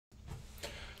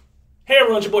Hey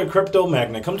everyone, it's your boy Crypto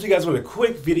Magnet coming to you guys with a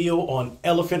quick video on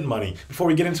Elephant Money. Before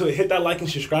we get into it, hit that like and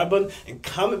subscribe button and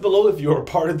comment below if you're a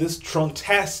part of this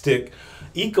trunktastic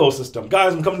ecosystem.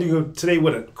 Guys, I'm coming to you today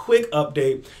with a quick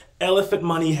update. Elephant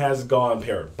Money has gone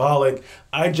parabolic.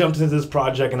 I jumped into this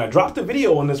project and I dropped a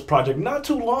video on this project not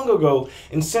too long ago,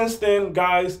 and since then,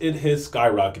 guys, it has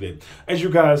skyrocketed. As you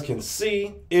guys can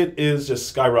see, it is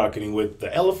just skyrocketing with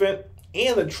the elephant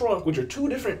and the trunk, which are two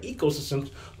different ecosystems,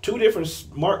 two different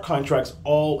smart contracts,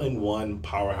 all in one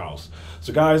powerhouse.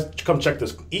 So guys, come check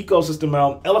this ecosystem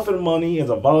out. Elephant Money is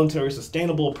a voluntary,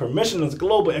 sustainable, permissionless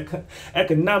global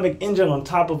economic engine on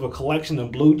top of a collection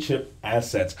of blue chip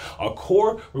assets. A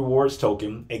core rewards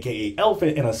token, aka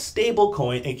Elephant, and a stable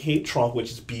coin, aka Trunk,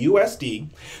 which is BUSD.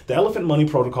 The Elephant Money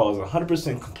protocol is a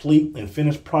 100% complete and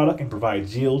finished product and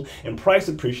provides yield and price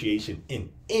appreciation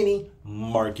in any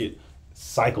market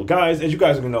cycle. Guys, as you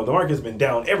guys are gonna know, the market has been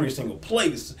down every single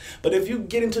place, but if you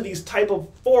get into these type of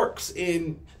forks,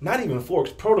 in not even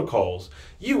forks, protocols,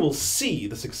 you will see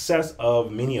the success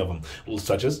of many of them,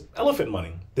 such as Elephant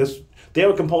Money. They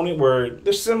have a component where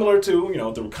they're similar to,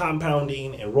 the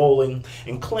compounding and rolling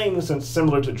and claiming,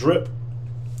 similar to drip.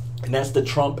 And that's the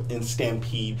Trump and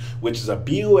Stampede, which is a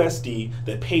BUSD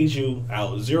that pays you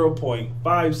out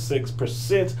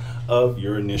 0.56% of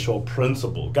your initial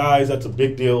principal. Guys, that's a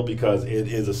big deal because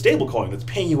it is a stable coin that's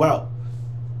paying you out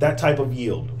that type of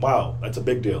yield. Wow, that's a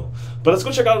big deal. But let's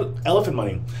go check out Elephant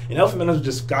Money. And Elephant Money is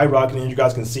just skyrocketing. You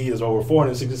guys can see there's over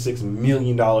 $466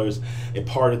 million a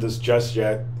part of this just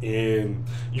yet. And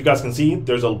you guys can see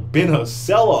there's been a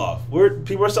sell-off where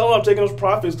people are selling off, taking those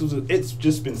profits because it's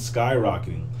just been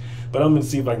skyrocketing. But I'm going to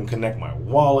see if I can connect my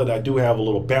wallet. I do have a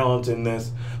little balance in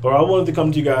this. But I wanted to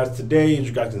come to you guys today. As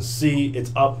you guys can see,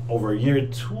 it's up over a year,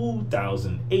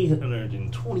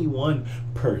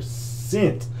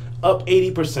 2,821%. Up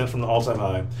 80% from the all-time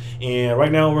high. And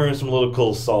right now we're in some little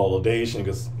consolidation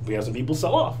because we have some people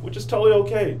sell off, which is totally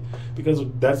okay because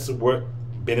that's what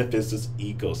benefits this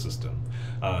ecosystem.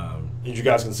 As you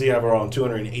guys can see, I have around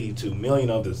 282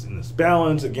 million of this in this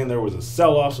balance. Again, there was a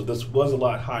sell-off, so this was a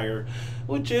lot higher,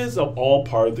 which is all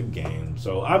part of the game.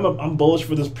 So I'm bullish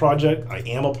for this project. I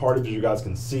am a part of it, as you guys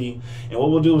can see. And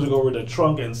what we'll do is we'll go over to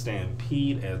Trunk and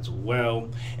Stampede as well.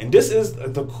 And this is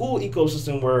the cool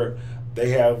ecosystem where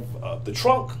they have the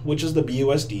Trunk, which is the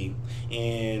BUSD,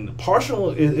 and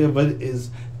partial of it is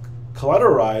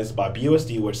collateralized by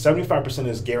BUSD, which 75%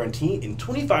 is guaranteed and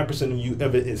 25%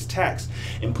 of it is taxed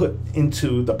and put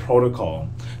into the protocol.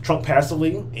 Trunk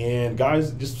passively, and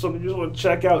guys, just something you just want to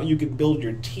check out, you can build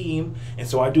your team. And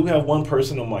so I do have one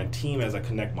person on my team as I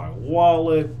connect my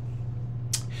wallet.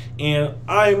 And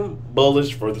I'm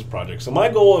bullish for this project. So my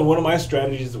goal and one of my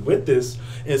strategies with this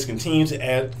is continue to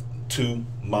add to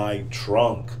my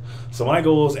trunk. So my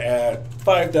goal is add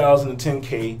 5,000 to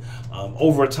 10K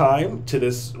over time to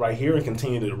this right here and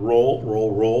continue to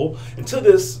roll until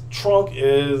this trunk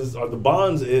is, or the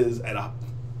bonds is at a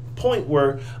point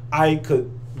where I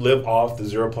could live off the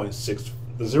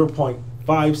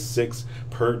 0.56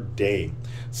 per day.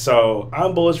 So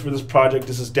I'm bullish for this project.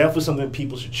 This is definitely something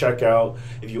people should check out.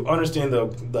 If you understand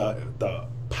the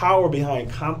power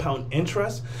behind compound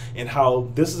interest and how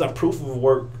this is a proof of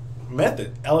work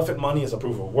method. Elephant Money is a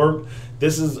proof of work.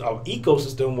 This is an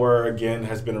ecosystem where, again,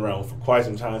 has been around for quite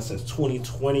some time, since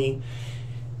 2020,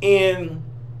 and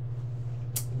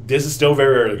this is still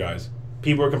very early, guys.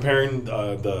 People are comparing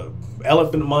the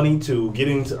Elephant Money to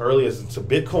getting to early as to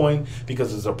Bitcoin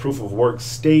because it's a proof of work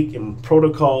stake and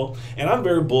protocol, and I'm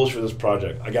very bullish for this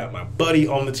project. I got my buddy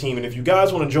on the team, and if you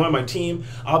guys want to join my team,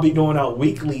 I'll be doing out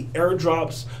weekly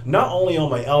airdrops, not only on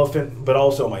my Elephant, but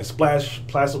also my Splash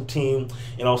Plastic team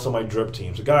and also my Drip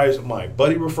team. So guys, my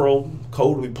buddy referral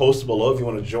code will be posted below if you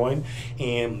want to join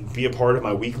and be a part of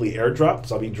my weekly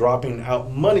airdrops. I'll be dropping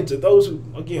out money to those who,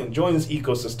 again, join this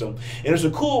ecosystem. And it's a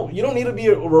cool, you don't need to be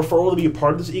a referral to be a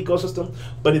part of this ecosystem,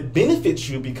 but it benefits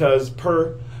you because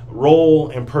per roll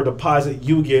and per deposit,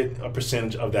 you get a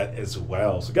percentage of that as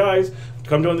well. So guys,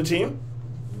 come join the team.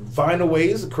 Find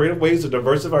creative ways to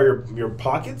diversify your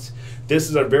pockets. This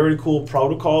is a very cool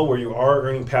protocol where you are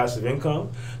earning passive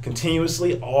income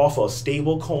continuously off a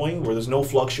stable coin where there's no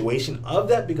fluctuation of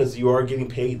that because you are getting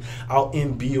paid out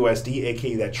in BUSD,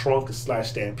 aka that Trunk /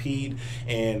 Stampede.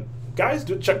 And guys,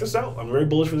 check this out. I'm very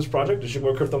bullish for this project. This is your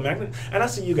boy Crypto Magnet, and I'll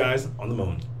see you guys on the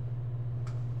moon.